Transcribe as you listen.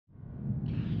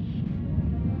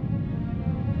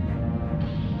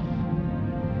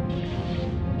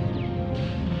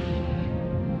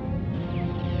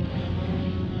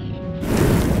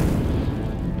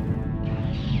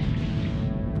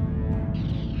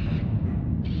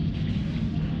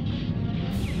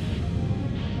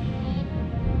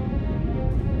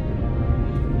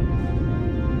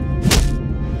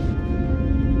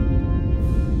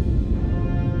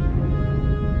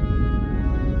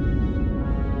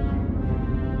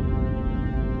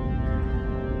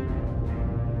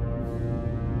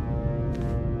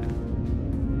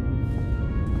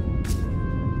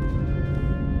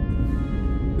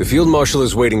Field Marshal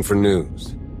is waiting for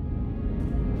news.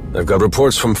 I've got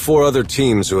reports from 4 other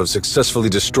teams who have successfully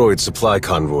destroyed supply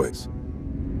convoys.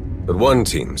 But one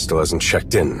team still hasn't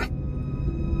checked in.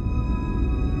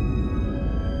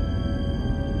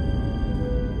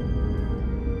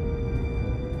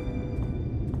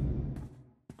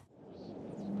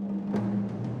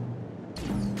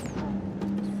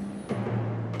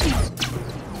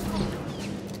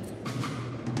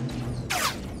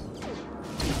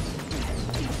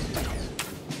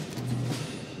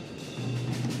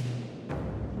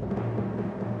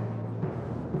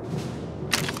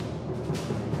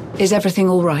 Is everything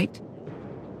all right?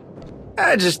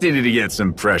 I just needed to get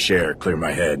some fresh air, clear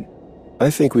my head.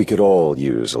 I think we could all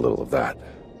use a little of that.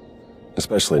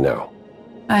 Especially now.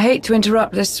 I hate to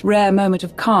interrupt this rare moment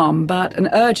of calm, but an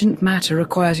urgent matter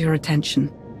requires your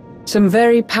attention. Some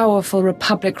very powerful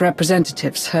Republic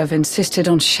representatives have insisted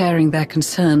on sharing their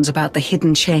concerns about the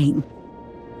hidden chain.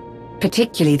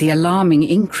 Particularly the alarming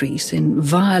increase in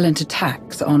violent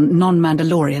attacks on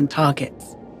non-Mandalorian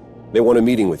targets. They want a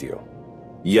meeting with you.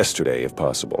 Yesterday, if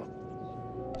possible.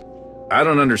 I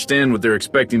don't understand what they're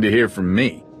expecting to hear from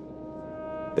me.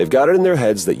 They've got it in their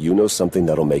heads that you know something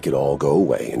that'll make it all go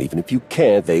away, and even if you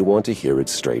can't, they want to hear it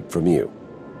straight from you.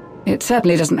 It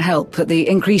certainly doesn't help that the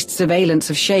increased surveillance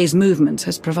of Shay's movements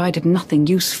has provided nothing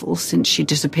useful since she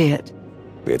disappeared.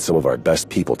 We had some of our best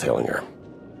people tailing her.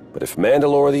 But if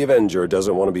Mandalore the Avenger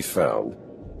doesn't want to be found...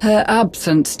 Her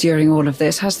absence during all of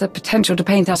this has the potential to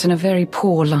paint us in a very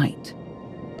poor light.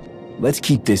 Let's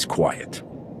keep this quiet.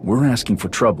 We're asking for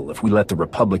trouble if we let the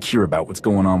Republic hear about what's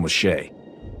going on with Shay.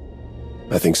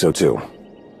 I think so too.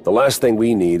 The last thing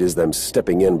we need is them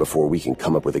stepping in before we can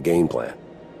come up with a game plan.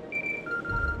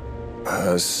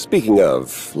 Speaking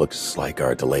of, looks like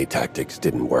our delay tactics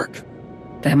didn't work.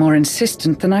 They're more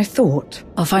insistent than I thought.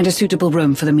 I'll find a suitable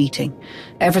room for the meeting.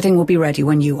 Everything will be ready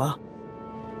when you are.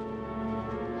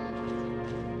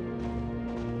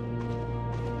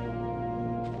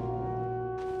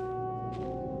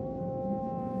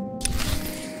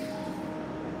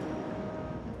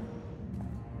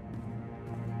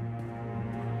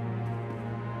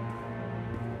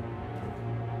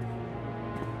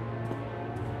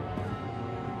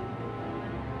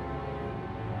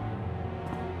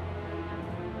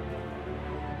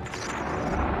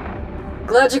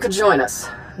 Glad you could join us.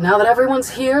 Now that everyone's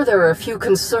here, there are a few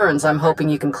concerns I'm hoping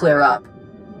you can clear up.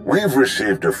 We've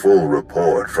received a full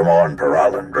report from On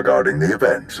Paralan regarding the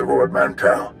events of Ord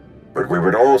Mantell, but we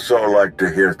would also like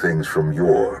to hear things from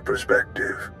your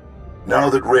perspective. Now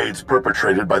that raids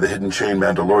perpetrated by the Hidden Chain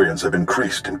Mandalorians have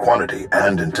increased in quantity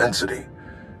and intensity,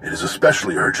 it is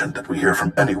especially urgent that we hear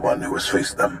from anyone who has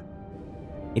faced them.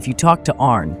 If you talk to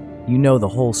Arn, you know the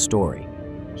whole story.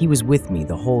 He was with me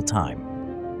the whole time.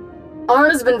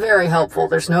 Arn has been very helpful,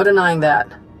 there's no denying that.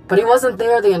 But he wasn't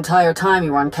there the entire time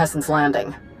you were on Kessen's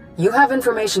Landing. You have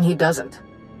information he doesn't.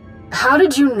 How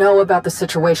did you know about the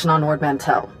situation on Ord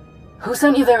Mantell? Who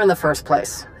sent you there in the first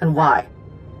place, and why?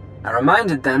 I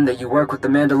reminded them that you work with the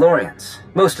Mandalorians.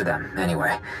 Most of them,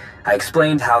 anyway. I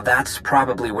explained how that's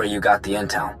probably where you got the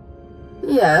intel.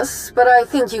 Yes, but I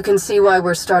think you can see why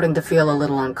we're starting to feel a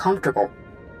little uncomfortable.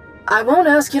 I won't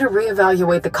ask you to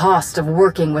reevaluate the cost of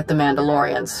working with the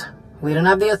Mandalorians. We don't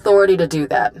have the authority to do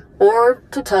that, or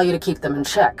to tell you to keep them in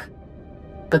check.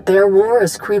 But their war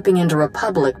is creeping into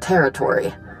Republic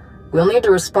territory. We'll need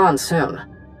to respond soon.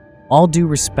 All due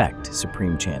respect,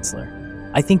 Supreme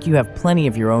Chancellor. I think you have plenty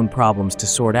of your own problems to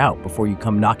sort out before you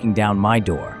come knocking down my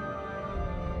door.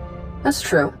 That's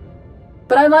true.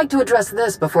 But I'd like to address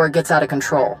this before it gets out of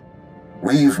control.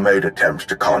 We've made attempts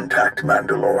to contact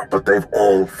Mandalore, but they've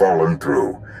all fallen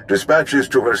through. Dispatches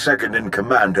to her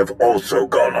second-in-command have also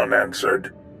gone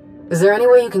unanswered. Is there any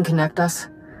way you can connect us?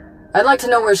 I'd like to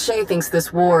know where Shay thinks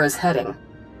this war is heading.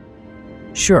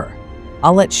 Sure.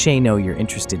 I'll let Shay know you're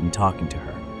interested in talking to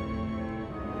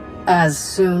her. As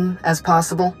soon as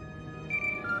possible?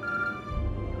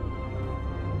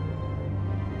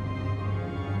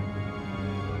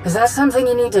 Is that something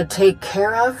you need to take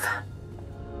care of?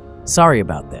 Sorry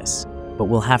about this, but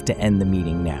we'll have to end the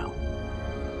meeting now.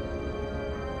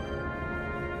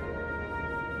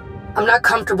 I'm not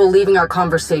comfortable leaving our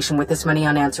conversation with this many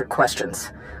unanswered questions.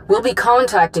 We'll be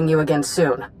contacting you again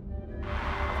soon.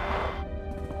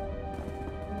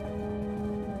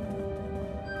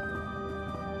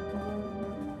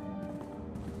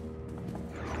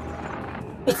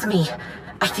 It's me.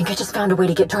 I think I just found a way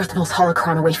to get Darth Maul's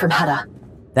holocron away from Hedda.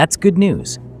 That's good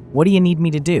news. What do you need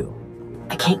me to do?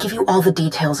 I can't give you all the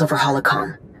details over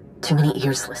holocron. Too many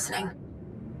ears listening.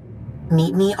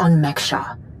 Meet me on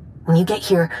Mek-Sha. When you get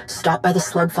here, stop by the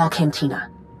Slugfall Cantina.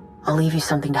 I'll leave you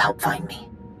something to help find me.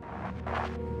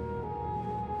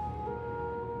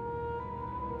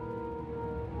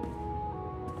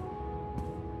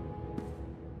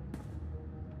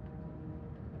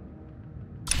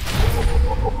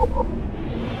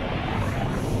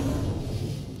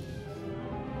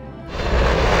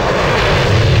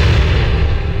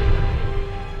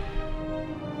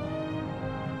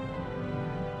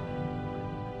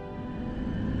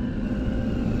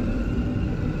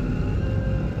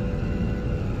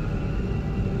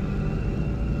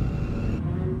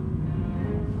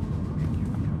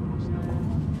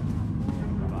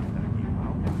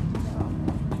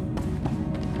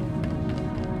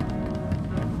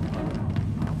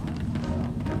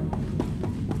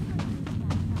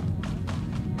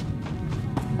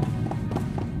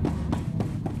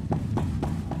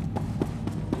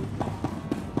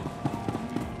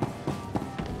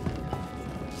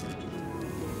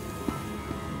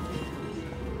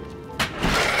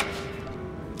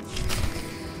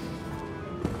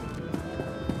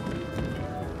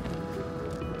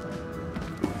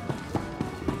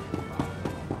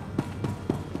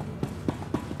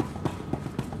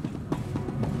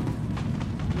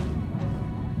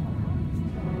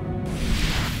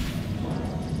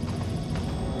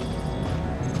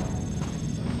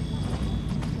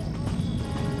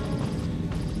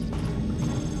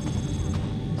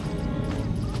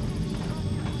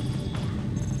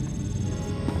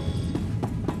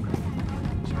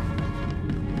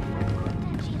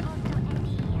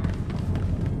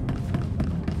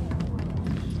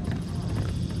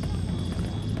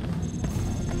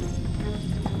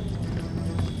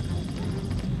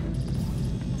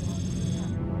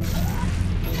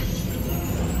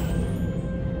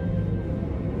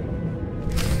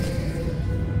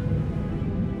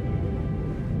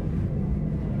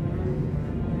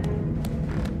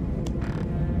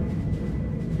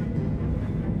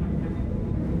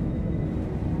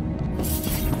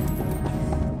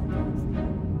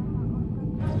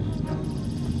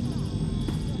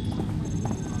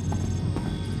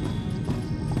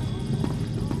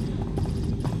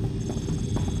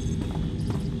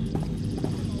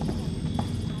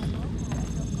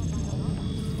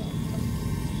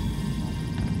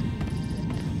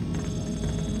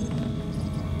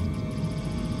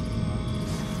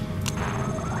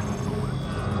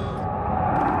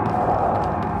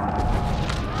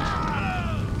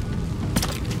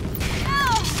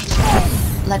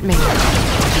 Let me.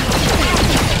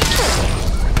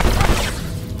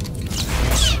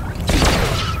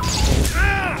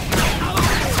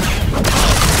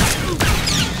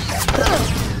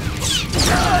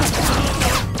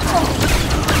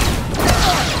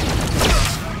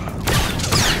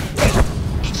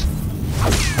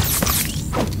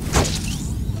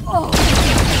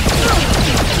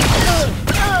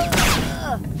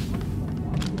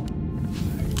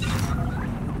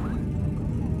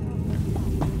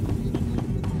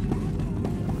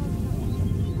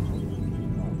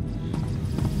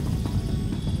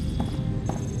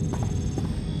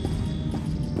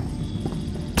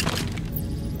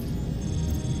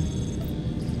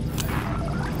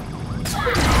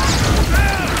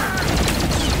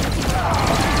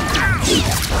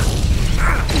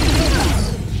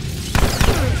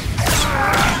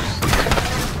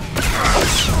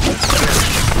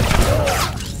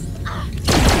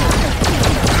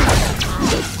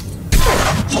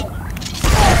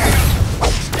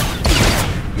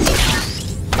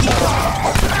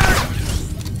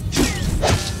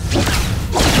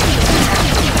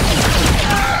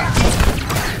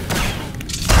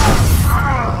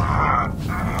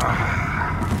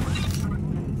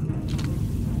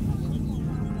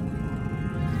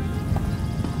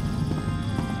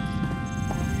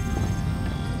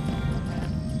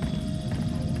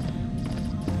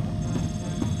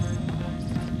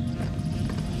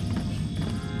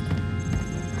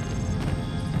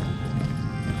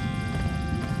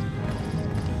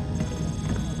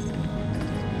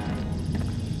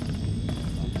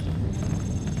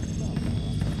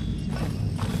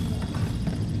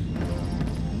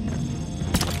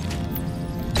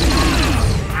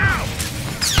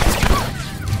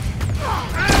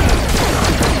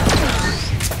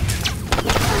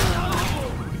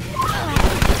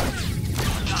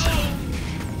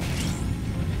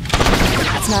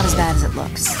 Not as bad as it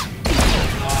looks.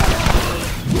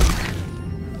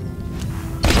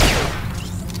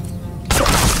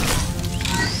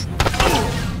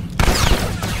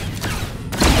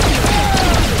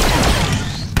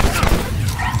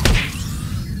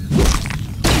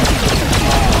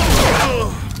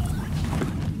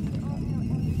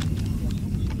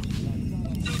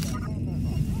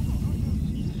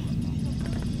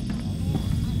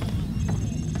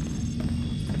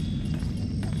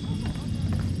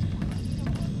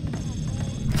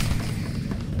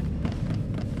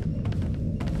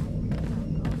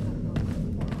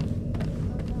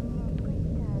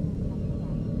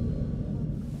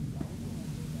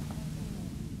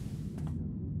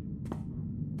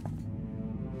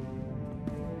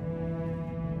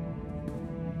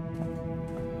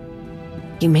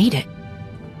 You made it.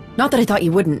 Not that I thought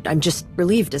you wouldn't, I'm just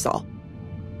relieved is all.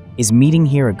 Is meeting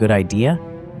here a good idea?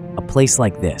 A place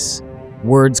like this.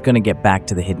 Word's gonna get back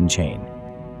to the hidden chain.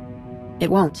 It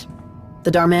won't.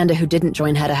 The Darmanda who didn't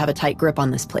join had to have a tight grip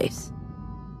on this place.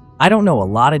 I don't know a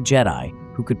lot of Jedi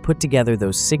who could put together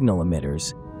those signal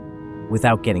emitters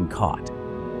without getting caught,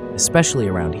 especially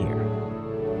around here.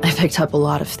 I picked up a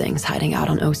lot of things hiding out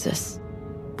on Ossus.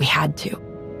 We had to.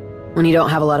 When you don't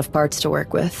have a lot of parts to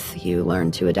work with, you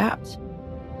learn to adapt.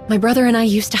 My brother and I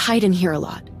used to hide in here a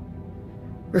lot.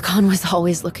 Arcann was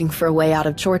always looking for a way out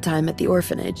of chore time at the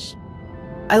orphanage.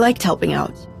 I liked helping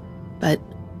out, but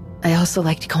I also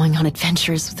liked going on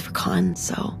adventures with Arcann,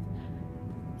 so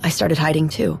I started hiding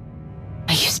too.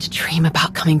 I used to dream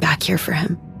about coming back here for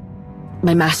him.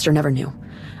 My master never knew.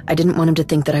 I didn't want him to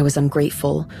think that I was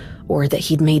ungrateful, or that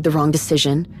he'd made the wrong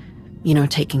decision,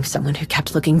 taking someone who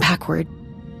kept looking backward.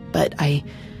 But I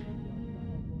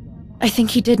think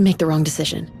he did make the wrong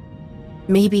decision.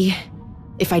 Maybe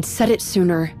if I'd said it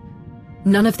sooner,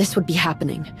 none of this would be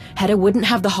happening. Hedda wouldn't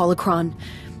have the holocron.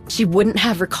 She wouldn't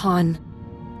have Arcann.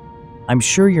 I'm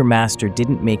sure your master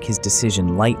didn't make his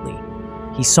decision lightly.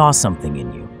 He saw something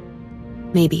in you.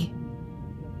 Maybe.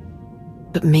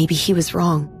 But maybe he was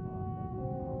wrong.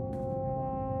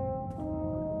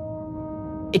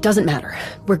 It doesn't matter.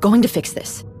 We're going to fix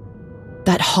this.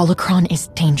 That holocron is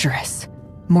dangerous.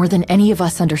 More than any of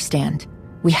us understand.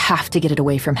 We have to get it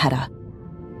away from Hedda.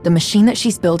 The machine that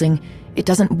she's building, it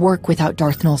doesn't work without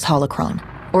Darth Nul's holocron,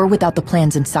 or without the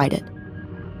plans inside it.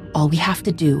 All we have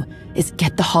to do is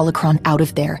get the holocron out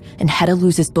of there, and Hedda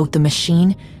loses both the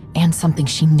machine and something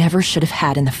she never should have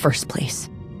had in the first place.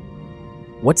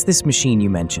 What's this machine you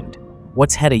mentioned?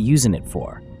 What's Hedda using it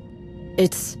for?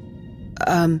 It's,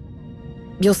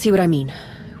 you'll see what I mean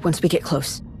once we get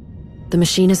close. The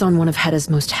machine is on one of Hedda's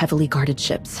most heavily guarded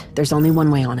ships. There's only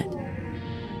one way on it.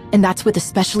 And that's with a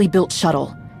specially built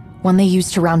shuttle, one they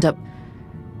use to round up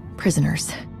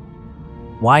prisoners.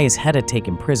 Why is Hedda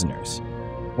taking prisoners?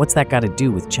 What's that got to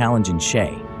do with challenging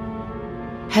Shay?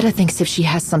 Hedda thinks if she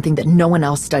has something that no one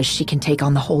else does, she can take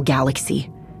on the whole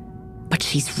galaxy. But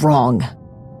she's wrong.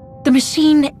 The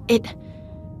machine,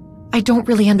 I don't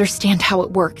really understand how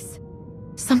it works.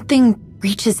 Something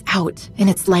reaches out, and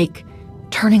it's like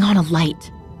turning on a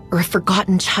light, or a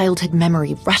forgotten childhood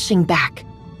memory rushing back.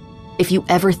 If you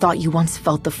ever thought you once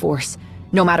felt the Force,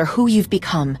 no matter who you've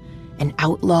become, an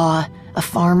outlaw, a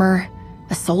farmer,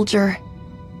 a soldier,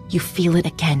 you feel it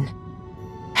again.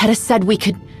 Hedda said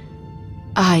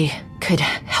I could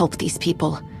help these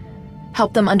people.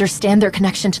 Help them understand their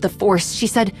connection to the Force. She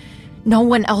said no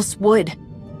one else would.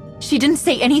 She didn't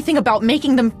say anything about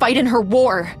making them fight in her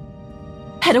war.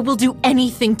 Hedda will do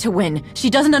anything to win. She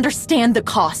doesn't understand the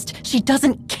cost. She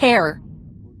doesn't care.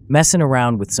 Messing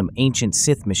around with some ancient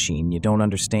Sith machine you don't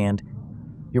understand?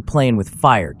 You're playing with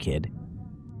fire, kid.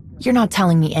 You're not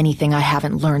telling me anything I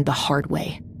haven't learned the hard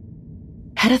way.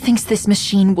 Hedda thinks this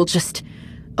machine will just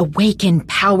awaken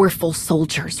powerful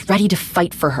soldiers ready to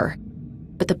fight for her.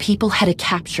 But the people Hedda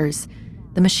captures,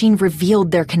 the machine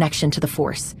revealed their connection to the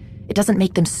Force. It doesn't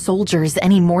make them soldiers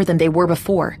any more than they were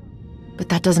before. But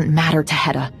that doesn't matter to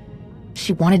Hedda.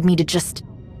 She wanted me to just...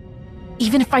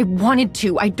 Even if I wanted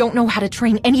to, I don't know how to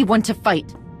train anyone to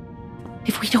fight.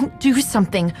 If we don't do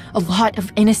something, a lot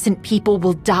of innocent people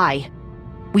will die.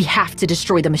 We have to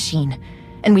destroy the machine.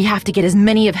 And we have to get as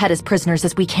many of Hedda's prisoners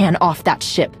as we can off that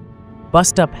ship.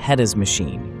 Bust up Hedda's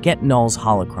machine, get Null's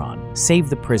holocron, save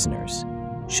the prisoners.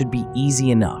 Should be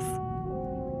easy enough.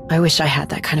 I wish I had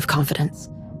that kind of confidence.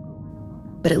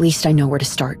 But at least I know where to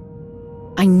start.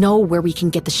 I know where we can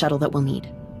get the shuttle that we'll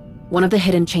need. One of the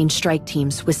hidden chain strike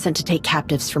teams was sent to take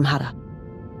captives from Hedda.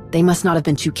 They must not have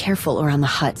been too careful around the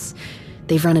huts.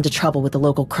 They've run into trouble with the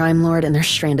local crime lord and they're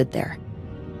stranded there.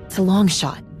 It's a long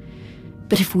shot.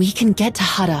 But if we can get to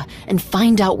Hedda and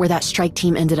find out where that strike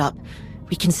team ended up,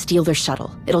 we can steal their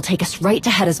shuttle. It'll take us right to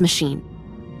Hedda's machine.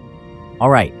 All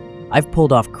right, I've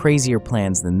pulled off crazier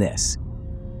plans than this.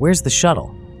 Where's the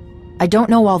shuttle? I don't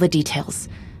know all the details,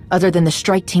 other than the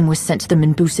strike team was sent to the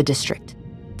Minboosa district.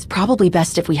 It's probably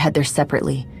best if we head there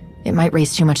separately. It might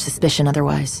raise too much suspicion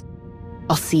otherwise.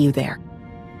 I'll see you there.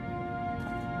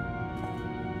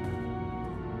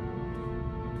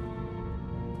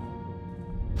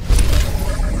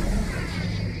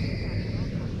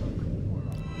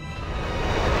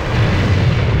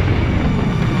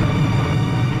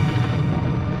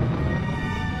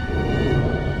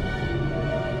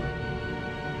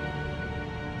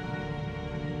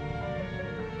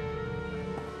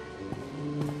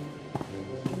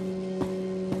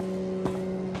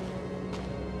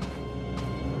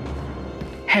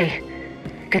 Hey,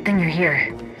 good thing you're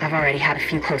here. I've already had a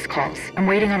few close calls. I'm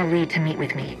waiting on a lead to meet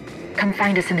with me. Come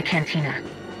find us in the cantina.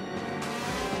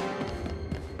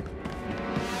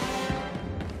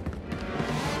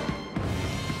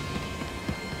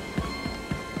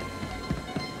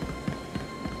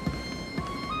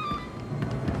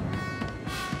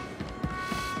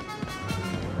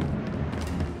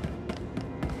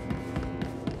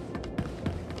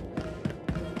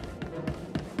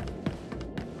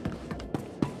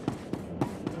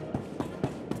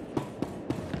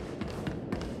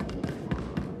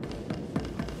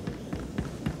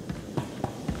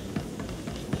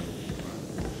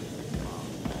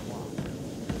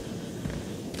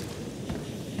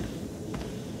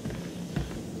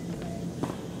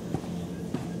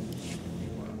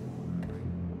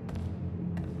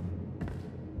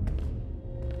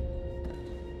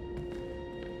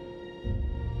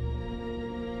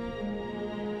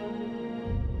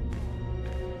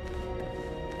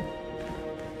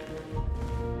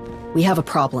 We have a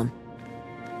problem.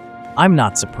 I'm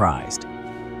not surprised.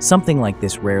 Something like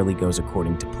this rarely goes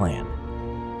according to plan.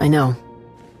 I know.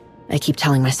 I keep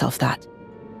telling myself that.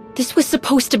 This was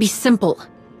supposed to be simple.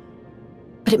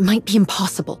 But it might be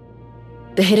impossible.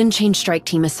 The Hidden Chain Strike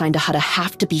Team assigned to Hutta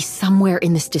have to be somewhere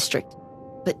in this district.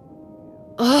 But...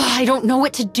 I don't know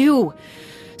what to do.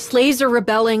 Slaves are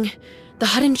rebelling. The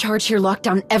Hut in charge here locked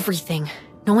down everything.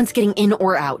 No one's getting in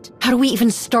or out. How do we even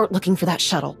start looking for that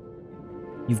shuttle?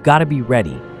 You've got to be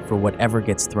ready for whatever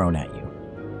gets thrown at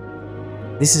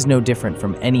you. This is no different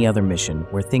from any other mission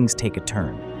where things take a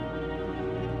turn.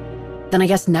 Then I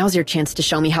guess now's your chance to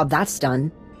show me how that's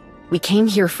done. We came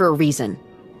here for a reason.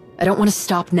 I don't want to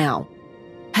stop now.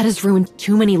 Hedda's ruined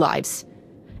too many lives,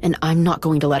 and I'm not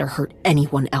going to let her hurt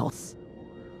anyone else.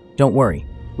 Don't worry,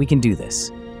 we can do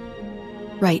this.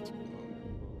 Right.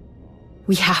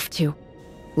 We have to.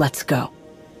 Let's go.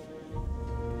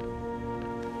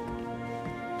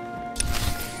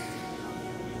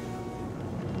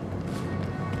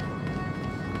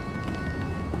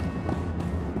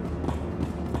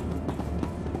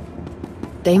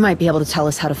 They might be able to tell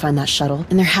us how to find that shuttle,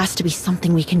 and there has to be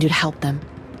something we can do to help them.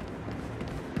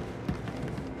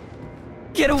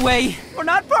 Get away! We're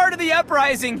not part of the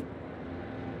uprising!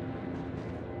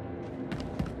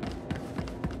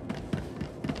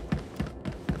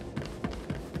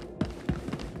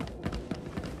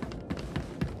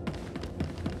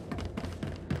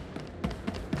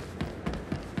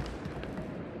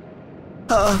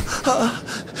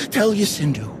 Tell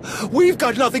Yacindu, we've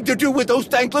got nothing to do with those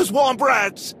thankless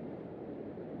womp-rats!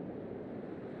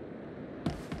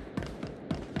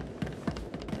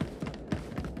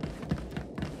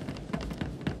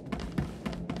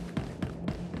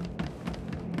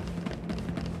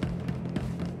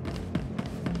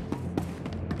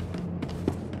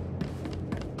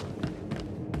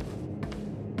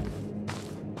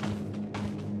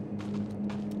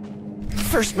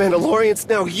 First Mandalorians,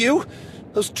 now you?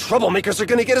 Those troublemakers are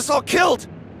gonna get us all killed!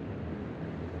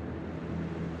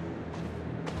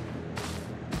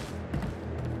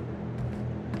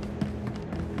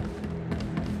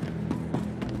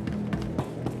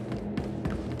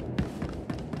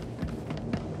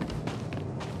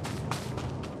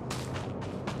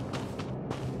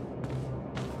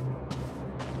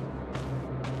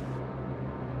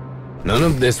 None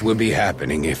of this would be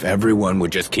happening if everyone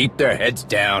would just keep their heads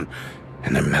down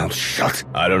and their mouths shut.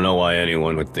 I don't know why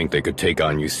anyone would think they could take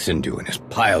on Yacindu and his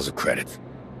piles of credits.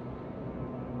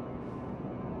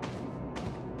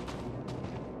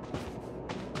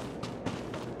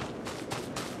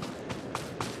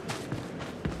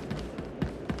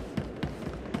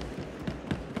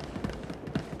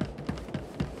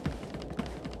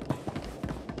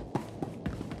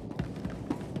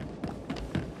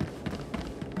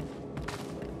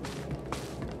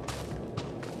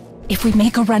 If we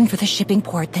make a run for the shipping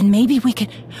port, then maybe we can...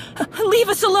 Leave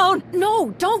us alone!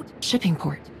 No, don't! Shipping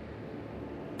port.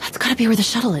 That's gotta be where the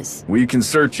shuttle is. We can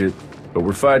search it, but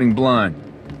we're fighting blind.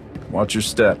 Watch your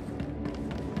step.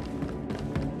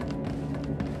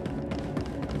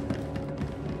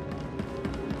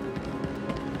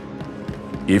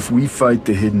 If we fight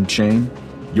the Hidden Chain,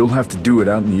 you'll have to do it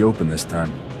out in the open this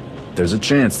time. There's a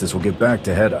chance this will get back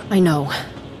to Hedda. I know.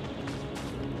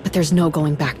 But there's no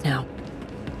going back now.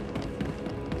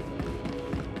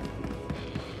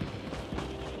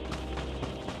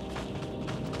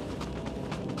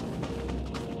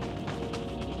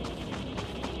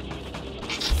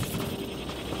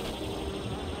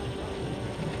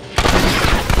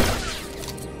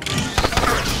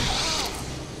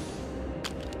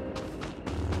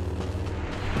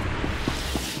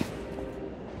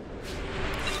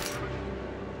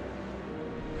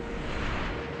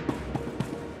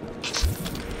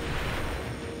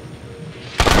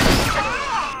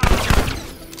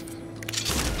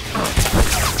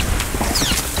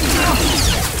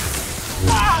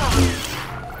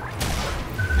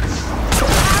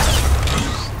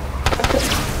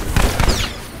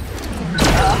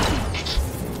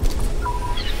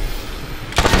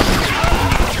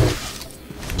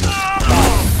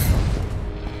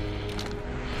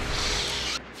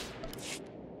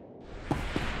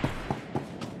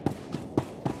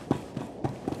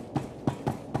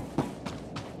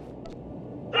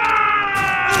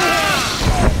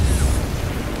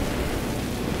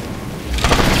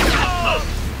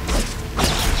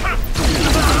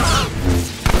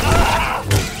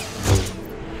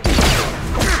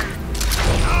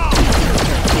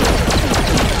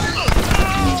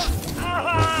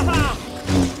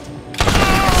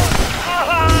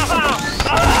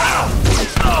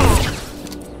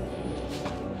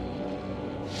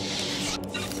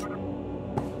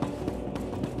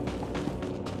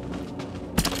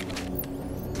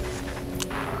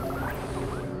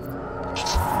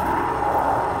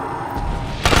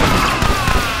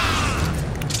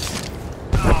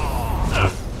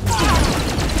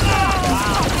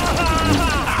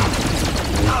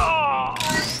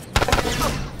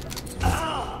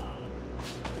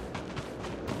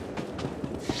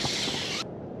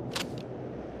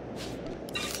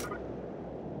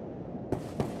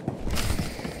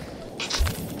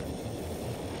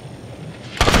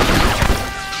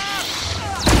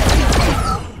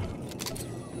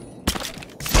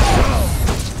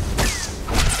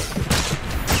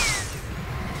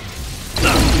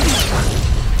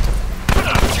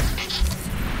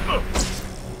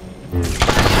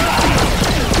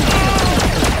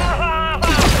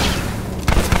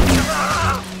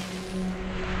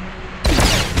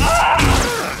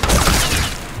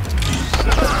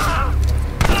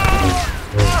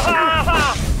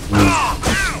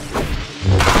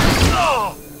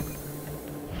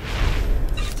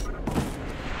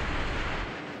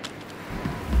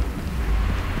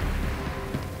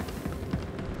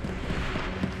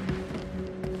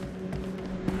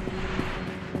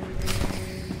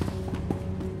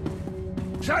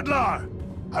 Adlar!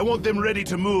 I want them ready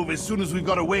to move as soon as we've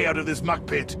got a way out of this muck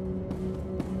pit.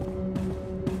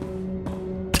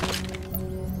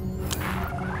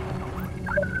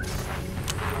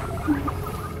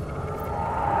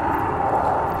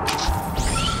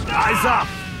 Eyes up!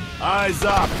 Eyes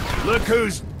up! Look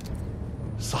who's...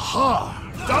 Sahar!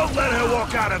 Don't let her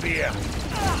walk out of here!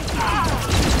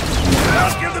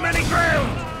 Don't give them any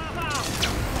ground!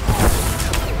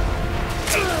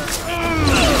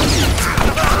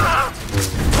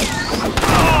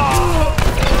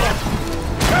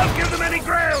 Don't give them any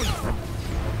ground!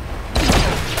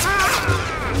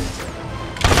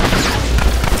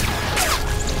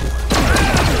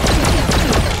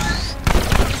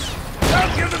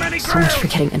 Don't give them any ground! So much for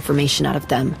getting information out of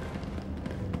them.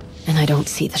 And I don't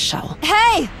see the shell.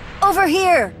 Hey! Over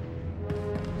here!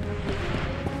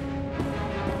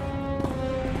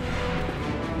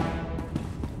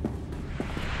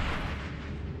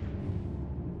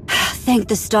 Thank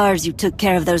the stars you took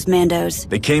care of those Mandos.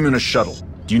 They came in a shuttle.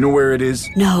 Do you know where it is?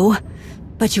 No,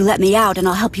 but you let me out and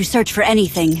I'll help you search for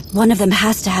anything. One of them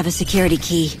has to have a security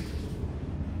key.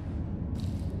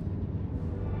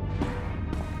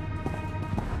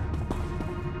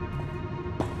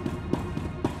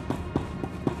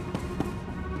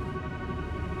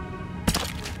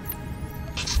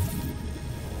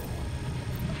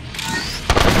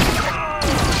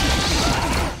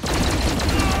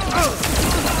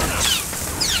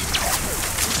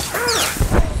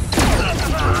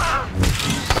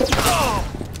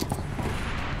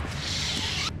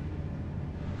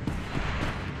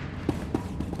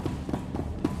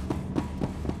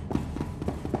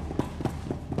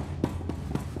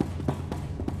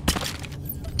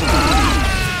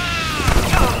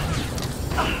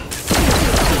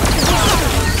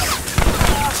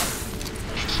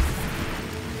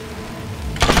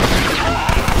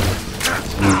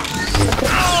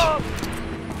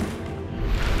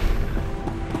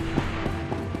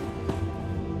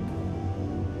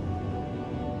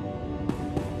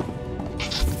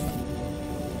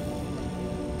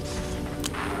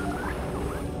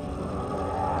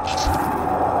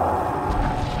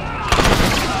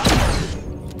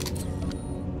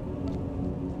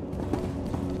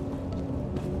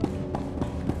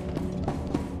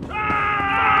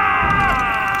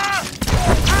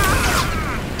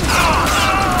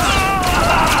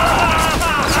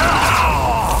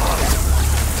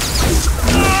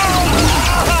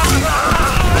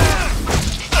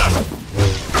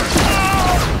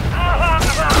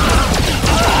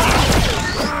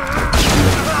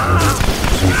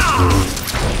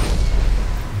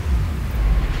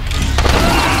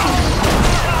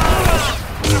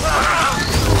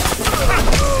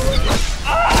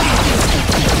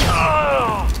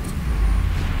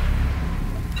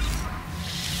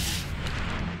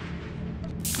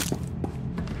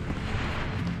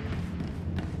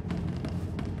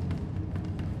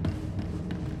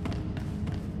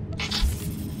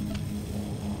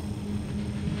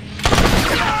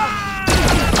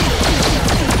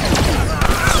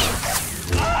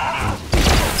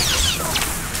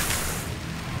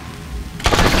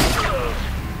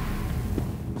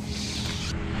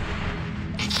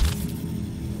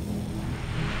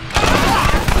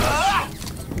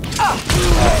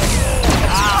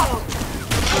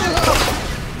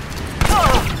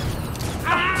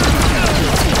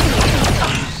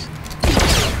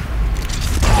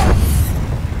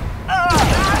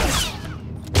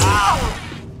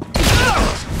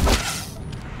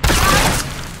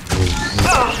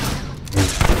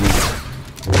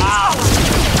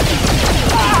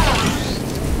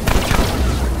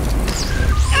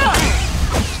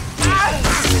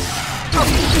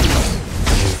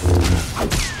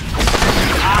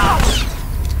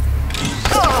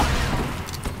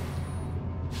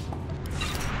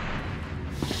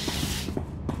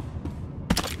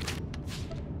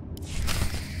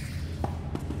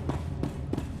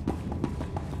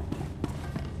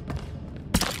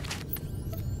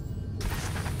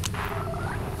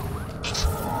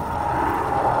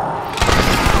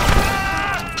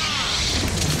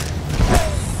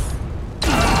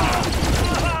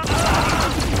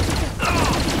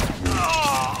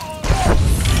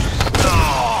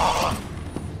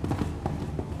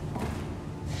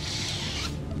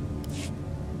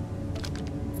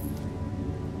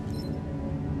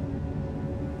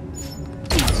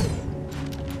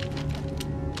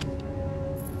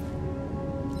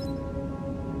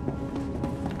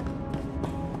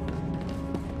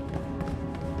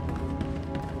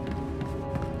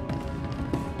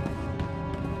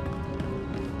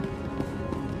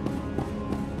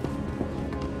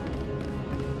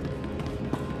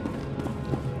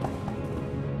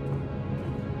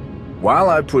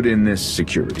 While I put in this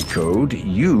security code,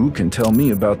 you can tell me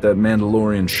about that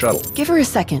Mandalorian shuttle. Give her a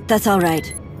second. That's all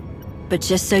right. But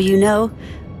just so you know,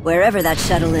 wherever that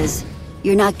shuttle is,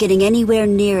 you're not getting anywhere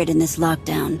near it in this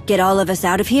lockdown. Get all of us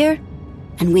out of here,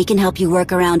 and we can help you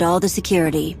work around all the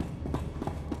security.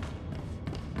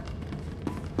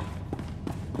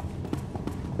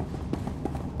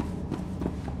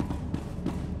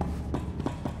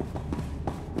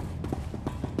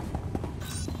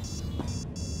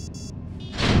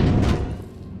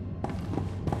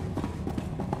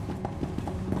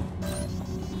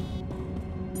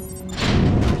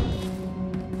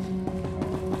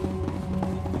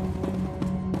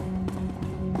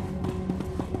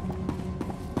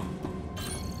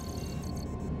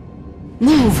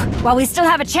 Move, while we still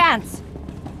have a chance!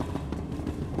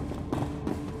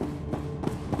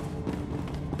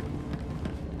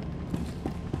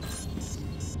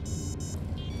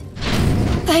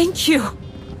 Thank you!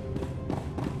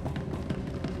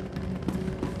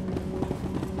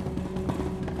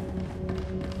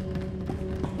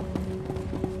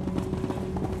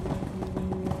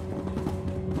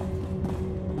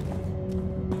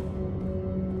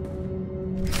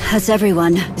 That's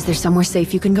everyone. Is there somewhere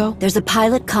safe you can go? There's a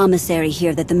pilot commissary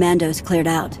here that the Mandos cleared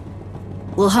out.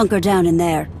 We'll hunker down in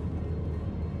there.